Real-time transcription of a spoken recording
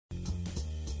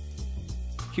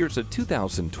Here's a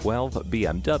 2012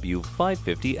 BMW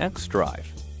 550 xDrive.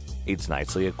 It's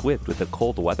nicely equipped with the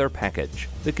cold weather package,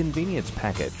 the convenience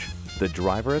package, the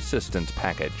driver assistance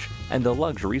package, and the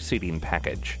luxury seating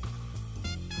package.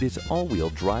 This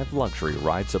all-wheel drive luxury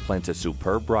ride supplants a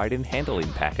superb ride and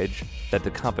handling package that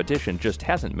the competition just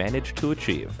hasn't managed to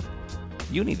achieve.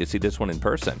 You need to see this one in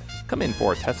person. Come in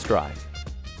for a test drive.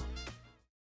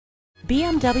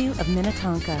 BMW of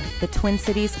Minnetonka, the Twin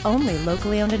Cities' only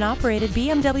locally owned and operated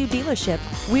BMW dealership.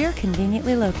 We're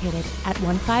conveniently located at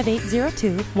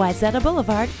 15802 Wayzata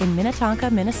Boulevard in Minnetonka,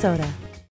 Minnesota.